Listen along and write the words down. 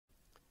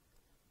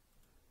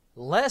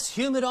Less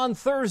humid on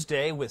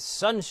Thursday with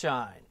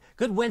sunshine.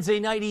 Good Wednesday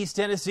night, East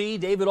Tennessee.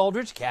 David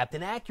Aldridge,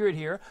 Captain Accurate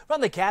here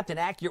from the Captain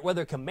Accurate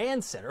Weather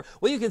Command Center.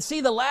 Well, you can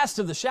see the last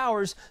of the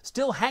showers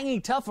still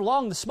hanging tough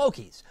along the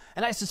Smokies.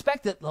 And I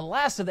suspect that the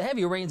last of the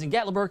heavier rains in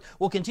Gatlinburg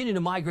will continue to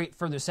migrate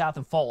further south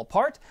and fall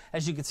apart.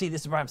 As you can see,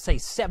 this is around, say,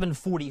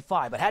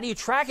 7:45. But how do you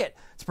track it?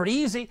 It's pretty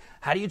easy.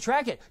 How do you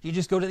track it? You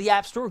just go to the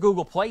App Store,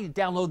 Google Play, you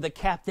download the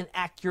Captain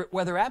Accurate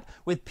Weather app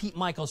with Pete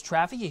Michaels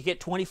Traffic. You get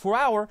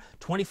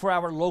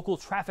 24-hour local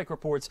traffic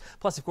reports.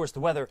 Plus, of course, the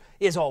weather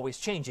is always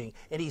changing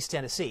in East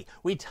Tennessee.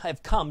 We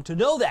have come to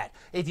know that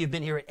if you've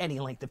been here at any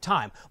length of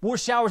time. More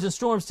showers and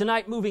storms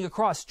tonight moving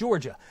across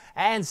Georgia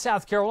and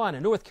South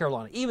Carolina, North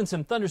Carolina, even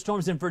some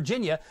thunderstorms in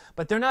Virginia,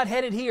 but they're not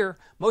headed here.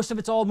 Most of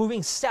it's all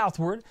moving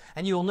southward,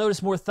 and you'll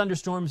notice more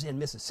thunderstorms in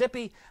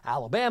Mississippi,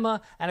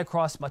 Alabama, and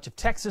across much of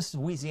Texas,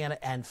 Louisiana,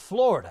 and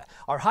Florida.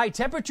 Our high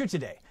temperature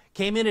today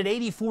came in at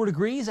 84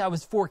 degrees. I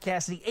was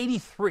forecasting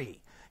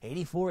 83.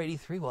 84,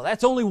 83, well,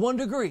 that's only 1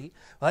 degree.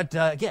 But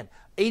again,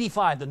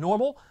 85, the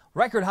normal.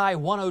 Record high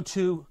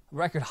 102,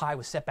 record high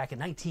was set back in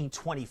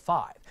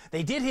 1925.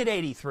 They did hit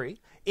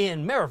 83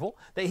 in Maryville.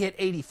 They hit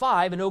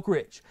 85 in Oak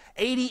Ridge.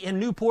 80 in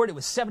Newport. It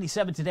was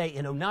 77 today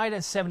in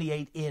Oneida,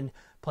 78 in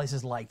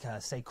places like,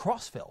 say,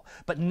 Crossville.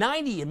 But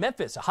 90 in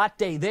Memphis, a hot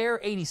day there,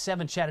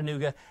 87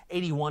 Chattanooga,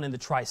 81 in the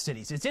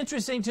Tri-Cities. It's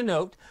interesting to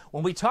note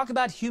when we talk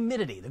about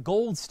humidity, the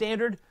gold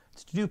standard,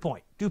 it's dew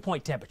point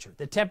temperature,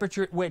 the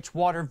temperature at which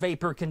water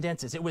vapor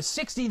condenses. It was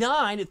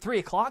 69 at 3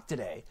 o'clock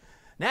today.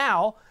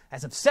 Now,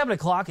 as of 7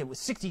 o'clock, it was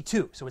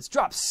 62. So it's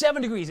dropped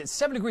 7 degrees. It's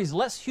 7 degrees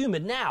less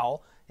humid now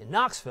in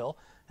Knoxville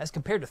as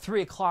compared to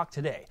 3 o'clock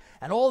today.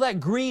 And all that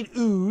green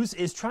ooze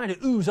is trying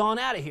to ooze on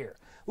out of here.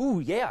 Ooh,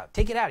 yeah,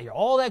 take it out of here.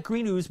 All that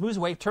green ooze moves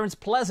away, turns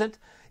pleasant.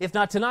 If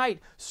not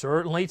tonight,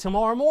 certainly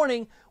tomorrow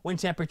morning, when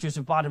temperatures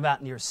have bottomed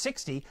out near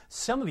 60.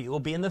 Some of you will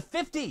be in the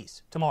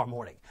 50s tomorrow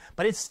morning.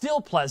 But it's still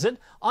pleasant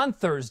on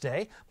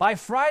Thursday. By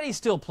Friday,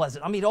 still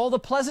pleasant. I mean, all the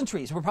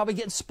pleasantries, we're probably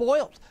getting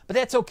spoiled. But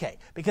that's okay,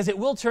 because it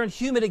will turn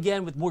humid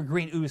again with more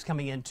green ooze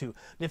coming into,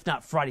 if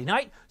not Friday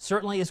night,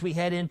 certainly as we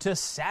head into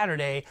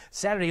Saturday.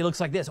 Saturday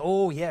looks like this.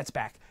 Oh, yeah, it's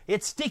back.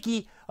 It's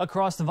sticky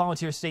across the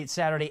Volunteer State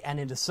Saturday and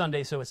into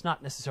Sunday, so it's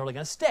not necessarily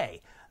going to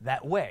stay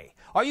that way.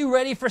 Are you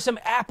ready for some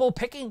apple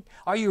picking?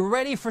 Are you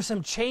ready for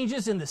some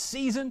changes in the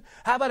season?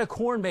 How about a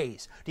corn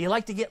maze? Do you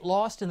like to get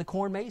lost in the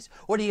corn maze?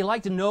 Or do you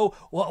like to know,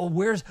 well,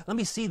 let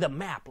me see the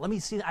map. Let me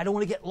see, I don't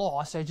want to get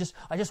lost. I just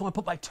want to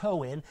put my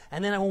toe in,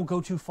 and then I won't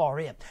go too far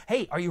in.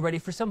 Hey, are you ready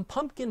for some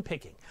pumpkin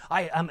picking?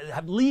 I'm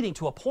leading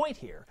to a point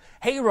here.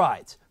 Hay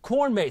rides,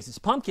 corn mazes,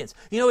 pumpkins.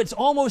 You know, it's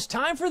almost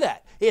time for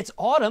that. It's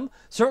autumn,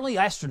 certainly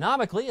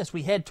astronomically, as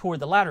we head toward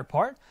the latter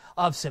part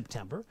of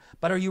September.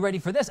 But are you ready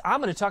for this?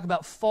 I'm going to talk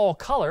about fall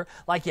color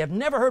like you have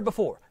never heard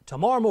before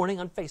tomorrow morning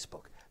on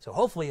Facebook. So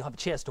hopefully you'll have a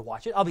chance to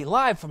watch it. I'll be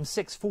live from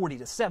 6:40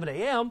 to 7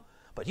 a.m.,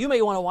 but you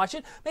may want to watch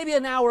it maybe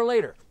an hour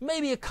later,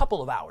 maybe a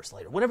couple of hours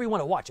later, whenever you want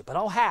to watch it. But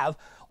I'll have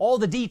all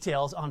the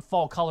details on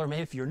fall color.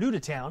 Maybe if you're new to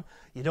town,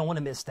 you don't want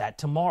to miss that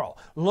tomorrow.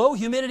 Low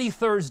humidity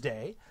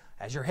Thursday,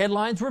 as your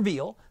headlines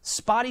reveal.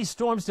 Spotty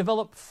storms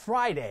develop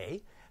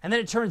Friday, and then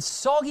it turns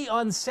soggy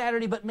on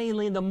Saturday, but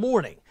mainly in the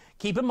morning.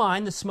 Keep in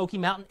mind the Smoky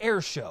Mountain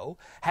Air Show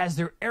has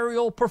their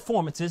aerial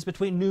performances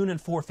between noon and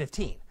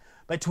 4:15.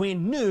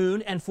 Between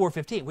noon and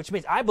 4:15, which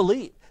means I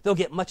believe they'll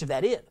get much of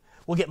that in.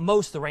 We'll get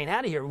most of the rain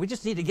out of here. We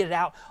just need to get it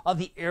out of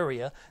the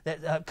area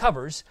that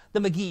covers the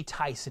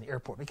McGee-Tyson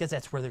Airport, because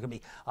that's where they're going to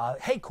be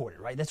headquartered,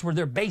 right? That's where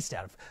they're based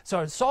out of. So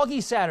a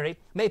soggy Saturday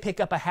may pick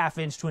up a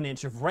 ½ to an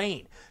inch of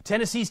rain.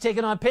 Tennessee's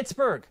taking on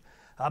Pittsburgh.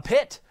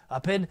 Pitt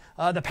up in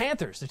the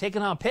Panthers. They're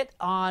taking on Pitt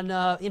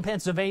in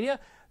Pennsylvania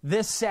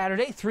this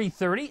Saturday,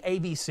 3:30,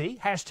 ABC,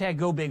 hashtag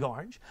Go Big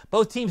Orange.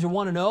 Both teams are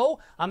 1-0.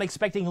 I'm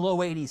expecting low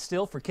 80s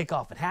still for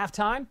kickoff and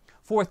halftime.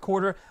 Fourth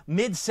quarter,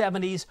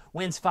 mid-70s,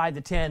 winds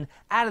 5-10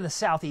 out of the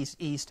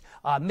southeast.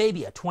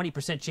 Maybe a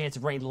 20% chance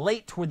of rain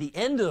late toward the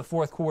end of the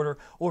fourth quarter,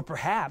 or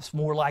perhaps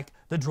more like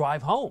the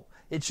drive home.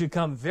 It should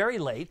come very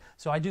late,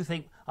 so I do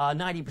think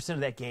 90% of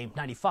that game,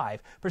 95%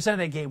 of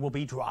that game will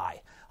be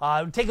dry.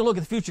 Take a look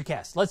at the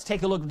futurecast. Let's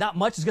take a look. Not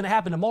much is going to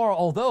happen tomorrow,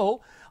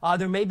 although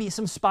there may be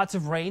some spots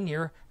of rain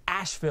near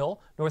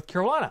Asheville, North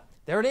Carolina.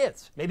 There it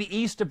is, maybe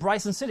east of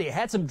Bryson City. It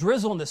had some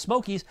drizzle in the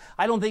Smokies.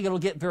 I don't think it'll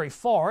get very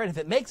far, and if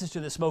it makes it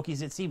to the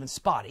Smokies, it's even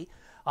spotty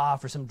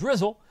for some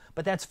drizzle.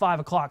 But that's 5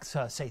 o'clock,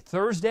 say,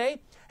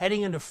 Thursday.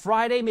 Heading into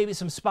Friday, maybe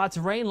some spots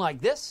of rain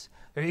like this.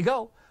 There you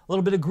go. A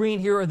little bit of green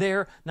here or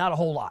there, not a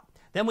whole lot.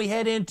 Then we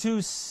head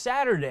into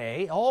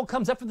Saturday. All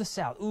comes up from the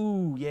south.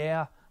 Ooh,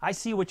 yeah, I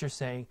see what you're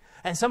saying.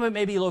 And some of it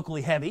may be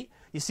locally heavy.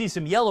 You see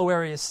some yellow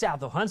areas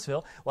south of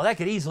Huntsville. Well, that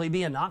could easily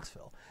be in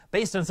Knoxville.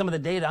 Based on some of the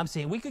data I'm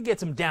seeing, we could get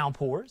some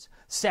downpours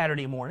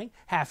Saturday morning,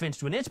 ½ inch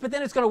to an inch, but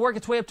then it's going to work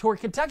its way up toward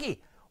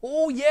Kentucky.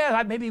 Oh,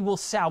 yeah, maybe we'll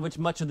salvage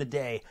much of the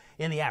day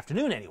in the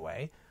afternoon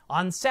anyway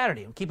on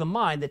Saturday. And keep in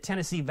mind the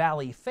Tennessee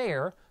Valley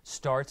Fair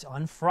starts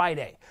on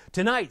Friday.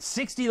 Tonight,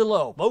 60 the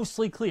low,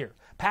 mostly clear.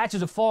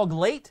 Patches of fog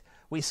late.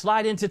 We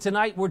slide into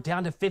tonight. We're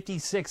down to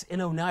 56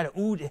 in Oneida.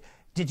 Ooh,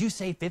 Did you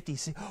say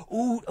 50?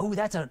 Ooh,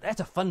 that's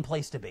a fun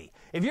place to be.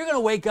 If you're going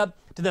to wake up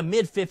to the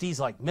mid-50s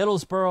like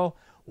Middlesboro,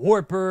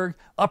 Wartburg,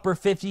 upper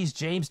 50s,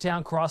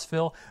 Jamestown,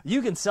 Crossville,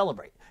 you can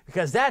celebrate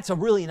because that's a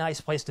really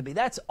nice place to be.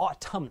 That's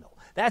autumnal.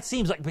 That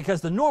seems like,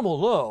 because the normal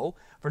low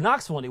for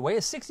Knoxville anyway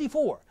is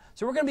 64.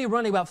 So we're going to be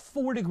running about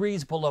 4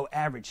 degrees below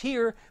average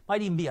here.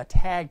 Might even be a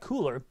tad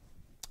cooler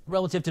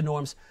relative to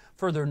norms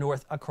further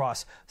north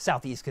across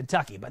southeast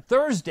Kentucky. But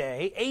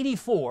Thursday,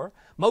 84,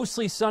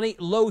 mostly sunny,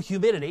 low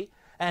humidity,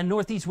 and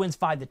northeast winds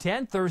 5 to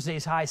 10.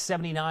 Thursday's high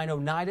 79,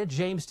 Oneida,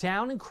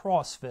 Jamestown, and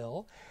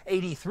Crossville.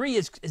 83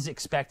 is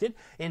expected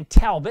in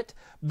Talbot,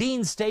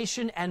 Bean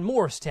Station, and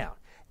Morristown.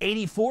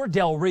 84,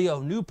 Del Rio,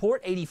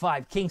 Newport.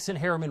 85, Kingston,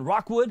 Harriman,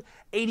 Rockwood.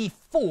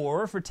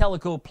 84 for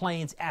Tellico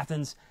Plains,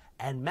 Athens,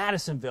 and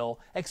Madisonville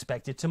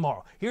expected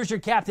tomorrow. Here's your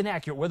Captain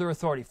Accurate Weather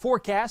Authority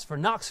forecast for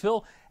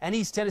Knoxville and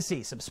East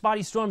Tennessee. Some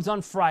spotty storms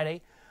on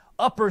Friday.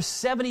 Upper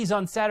 70s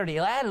on Saturday.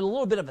 I added a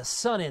little bit of a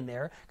sun in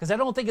there because I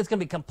don't think it's going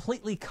to be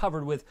completely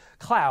covered with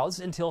clouds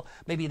until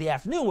maybe the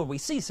afternoon when we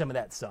see some of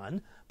that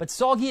sun. But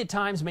soggy at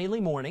times,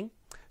 mainly morning.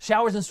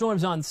 Showers and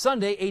storms on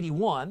Sunday,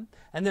 81.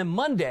 And then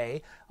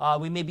Monday,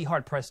 we may be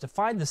hard-pressed to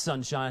find the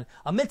sunshine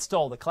amidst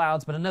all the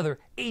clouds, but another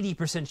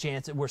 80%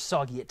 chance that we're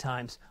soggy at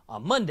times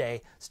on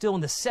Monday, still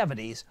in the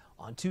 70s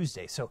on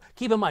Tuesday. So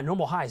keep in mind,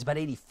 normal high is about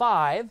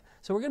 85,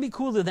 so we're going to be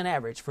cooler than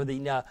average for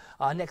the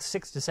next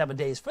 6 to 7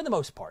 days for the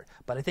most part,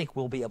 but I think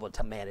we'll be able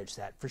to manage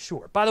that for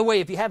sure. By the way,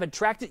 if you haven't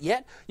tracked it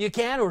yet, you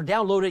can, or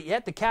download it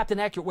yet, the Captain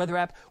Accurate Weather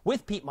app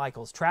with Pete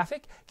Michaels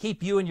Traffic.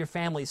 Keep you and your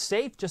family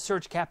safe. Just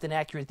search Captain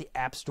Accurate at the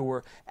App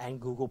Store and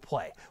Google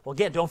Play. Well,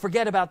 again, don't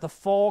forget about the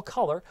fall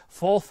color,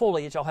 fall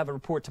foliage. I'll have a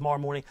report tomorrow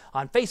morning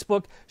on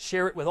Facebook.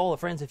 Share it with all the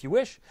friends if you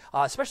wish,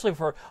 especially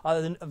for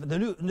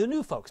the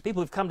new folks.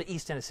 People who've come to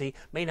East Tennessee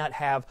may not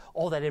have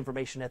all that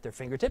information at their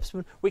fingertips,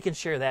 but we can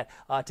share that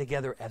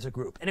together as a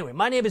group. Anyway,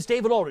 my name is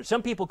David Aldridge.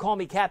 Some people call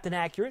me Captain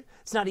Accurate.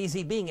 It's not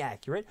easy being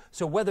accurate,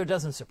 so weather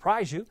doesn't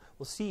surprise you.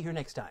 We'll see you here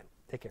next time.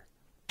 Take care.